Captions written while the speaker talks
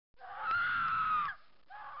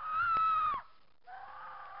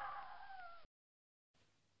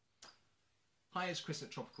Hi, it's Chris at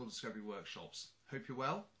Tropical Discovery Workshops. Hope you're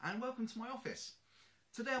well and welcome to my office.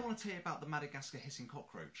 Today I want to tell you about the Madagascar Hissing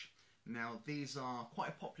Cockroach. Now these are quite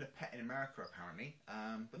a popular pet in America apparently,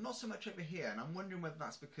 but not so much over here, and I'm wondering whether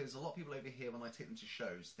that's because a lot of people over here when I take them to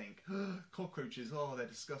shows think, oh, cockroaches, oh they're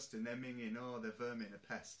disgusting, they're minging, oh they're vermin,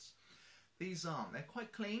 they're pests. These aren't. They're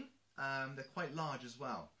quite clean, they're quite large as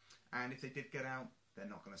well, and if they did get out, they're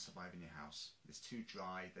not going to survive in your house. It's too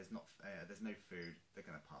dry, there's no food, they're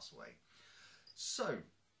going to pass away. So,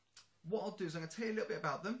 what I'll do is I'm going to tell you a little bit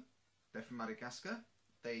about them. They're from Madagascar.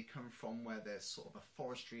 They come from where there's sort of a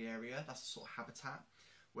forestry area, that's a sort of habitat,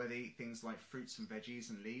 where they eat things like fruits and veggies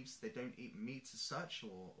and leaves. They don't eat meat as such,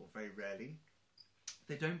 or very rarely.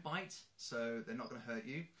 They don't bite, so they're not going to hurt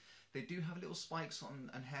you. They do have little spikes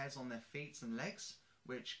and hairs on their feet and legs,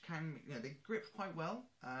 which can, they grip quite well,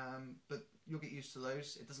 but you'll get used to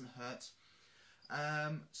those. It doesn't hurt.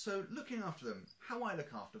 So looking after them, how I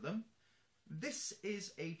look after them. This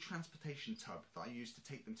is a transportation tub that I use to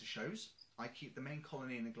take them to shows. I keep the main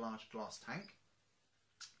colony in a large glass tank,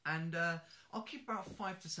 and I'll keep about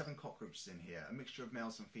 5 to 7 cockroaches in here, a mixture of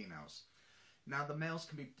males and females. Now the males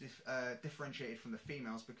can be differentiated from the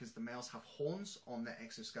females because the males have horns on their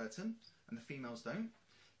exoskeleton and the females don't.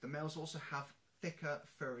 The males also have thicker,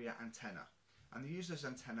 furrier antennae, and they use those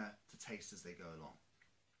antennae to taste as they go along.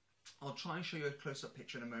 I'll try and show you a close-up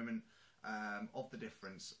picture in a moment of the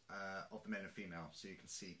difference of the male and female, so you can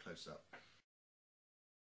see close up.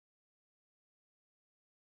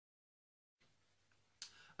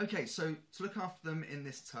 Okay, so to look after them in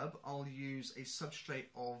this tub, I'll use a substrate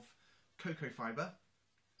of cocoa fibre.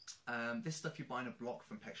 This stuff you buy in a block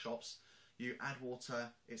from pet shops. You add water,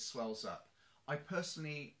 it swells up. I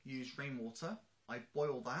personally use rainwater. I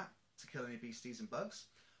boil that to kill any beasties and bugs.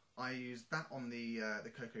 I use that on the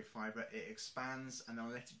cocoa fibre, it expands, and then I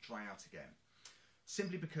let it dry out again.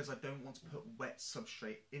 Simply because I don't want to put wet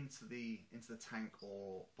substrate into the tank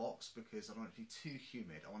or box, because I don't want it to be too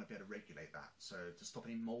humid. I want to be able to regulate that, so to stop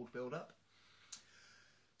any mould build-up.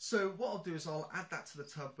 So what I'll do is I'll add that to the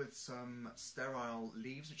tub with some sterile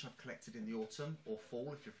leaves which I've collected in the autumn or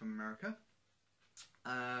fall if you're from America.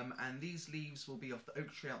 And these leaves will be off the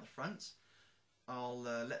oak tree out the front. I'll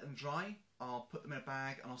let them dry, I'll put them in a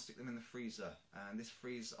bag, and I'll stick them in the freezer. And this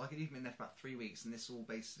freeze, I can leave them in there for about 3 weeks, and this will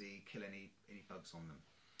basically kill any bugs on them.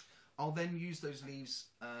 I'll then use those leaves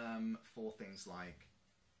for things like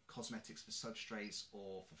cosmetics for substrates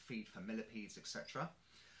or for feed for millipedes, etc.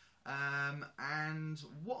 And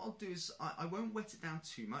what I'll do is I won't wet it down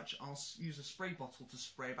too much. I'll use a spray bottle to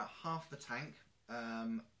spray about half the tank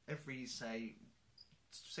every, say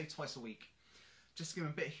twice a week. Just to give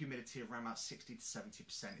them a bit of humidity, around about 60 to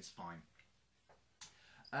 70% is fine.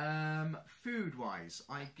 Food wise,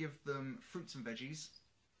 I give them fruits and veggies,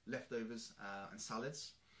 leftovers and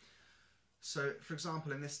salads. So for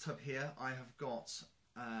example, in this tub here I have got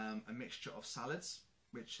a mixture of salads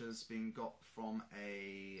which has been got from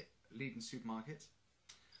a leading supermarket.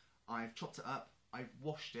 I've chopped it up, I've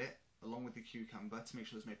washed it along with the cucumber to make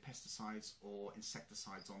sure there's no pesticides or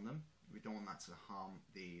insecticides on them. We don't want that to harm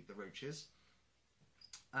the roaches.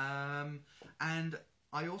 And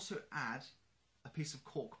I also add a piece of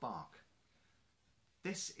cork bark.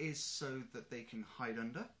 This is so that they can hide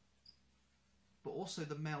under, but also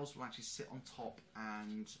the males will actually sit on top,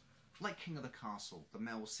 and like King of the Castle, the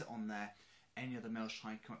male will sit on there. Any other males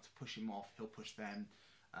try and come up to push him off, he'll push them,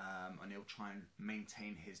 and he'll try and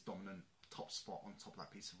maintain his dominant top spot on top of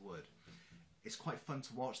that piece of wood. It's quite fun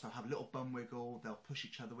to watch. They'll have a little bum wiggle, they'll push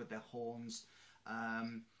each other with their horns.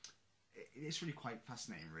 It's really quite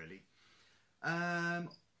fascinating, really.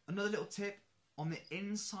 Another little tip, on the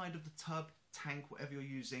inside of the tub, tank, whatever you're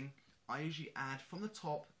using, I usually add from the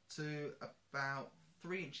top to about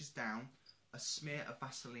 3 inches down a smear of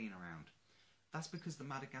Vaseline around. That's because the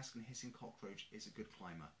Madagascar hissing cockroach is a good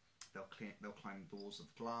climber. They'll climb the walls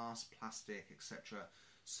of glass, plastic, etc.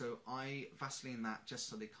 So I Vaseline that just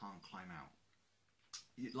so they can't climb out.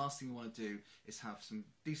 Last thing you want to do is have some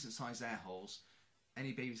decent sized air holes.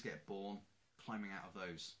 Any babies get born climbing out of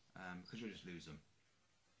those, because you'll just lose them.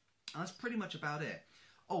 And that's pretty much about it.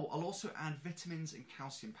 Oh, I'll also add vitamins and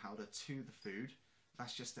calcium powder to the food.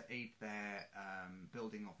 That's just to aid their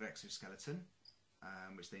building of their exoskeleton,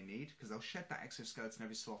 which they need, because they'll shed that exoskeleton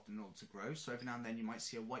every so often in order to grow. So every now and then you might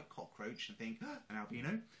see a white cockroach and think, oh, an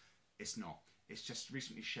albino. It's not. It's just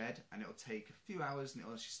recently shed, and it'll take a few hours and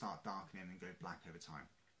it'll actually start darkening and go black over time.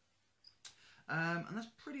 And that's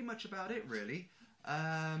pretty much about it, really.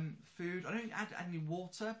 Food, I don't add any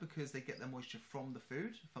water because they get their moisture from the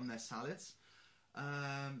food, from their salads.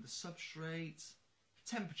 The substrate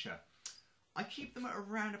temperature. I keep them at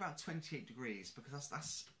around about 28 degrees because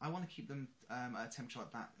that's I want to keep them at a temperature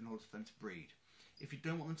like that in order for them to breed. If you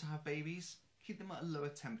don't want them to have babies, keep them at a lower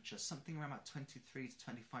temperature, something around about 23 to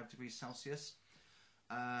 25 degrees Celsius.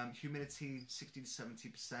 Humidity 60 to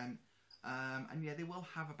 70%. And yeah, they will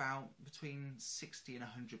have about between 60 and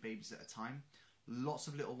 100 babies at a time. Lots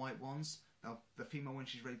of little white ones. Now, the female, when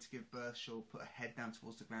she's ready to give birth, she'll put her head down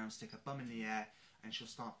towards the ground, stick her bum in the air, and she'll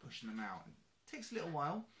start pushing them out. It takes a little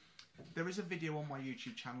while. There is a video on my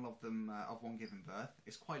YouTube channel of them of one giving birth.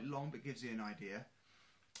 It's quite long, but gives you an idea.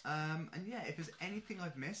 And yeah, if there's anything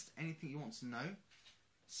I've missed, anything you want to know,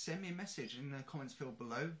 send me a message in the comments field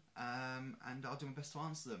below, and I'll do my best to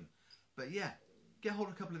answer them. But yeah, get hold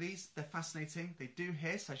of a couple of these. They're fascinating. They do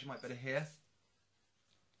hiss, as you might better hear.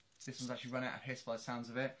 This one's actually run out of hiss by the sounds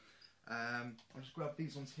of it. I'll just grab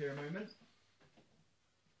these ones here a moment.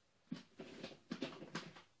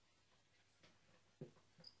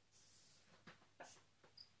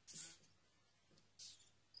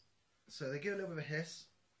 So they give a little bit of a hiss.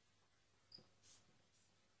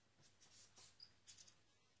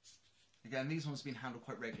 Again, these ones have been handled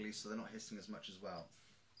quite regularly, so they're not hissing as much as well.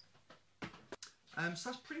 So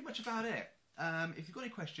that's pretty much about it. If you've got any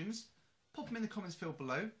questions, pop them in the comments field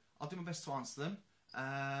below. I'll do my best to answer them.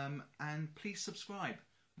 And please subscribe.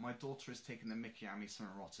 My daughter has taken the mickey out of me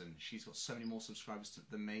something rotten. She's got so many more subscribers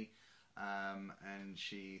than me, and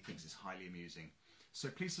she thinks it's highly amusing. So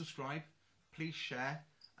please subscribe, please share,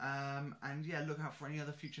 and yeah, look out for any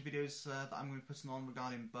other future videos that I'm going to be putting on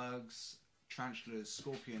regarding bugs, tarantulas,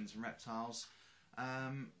 scorpions and reptiles.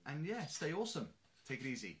 And yeah, stay awesome. Take it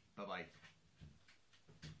easy. Bye bye.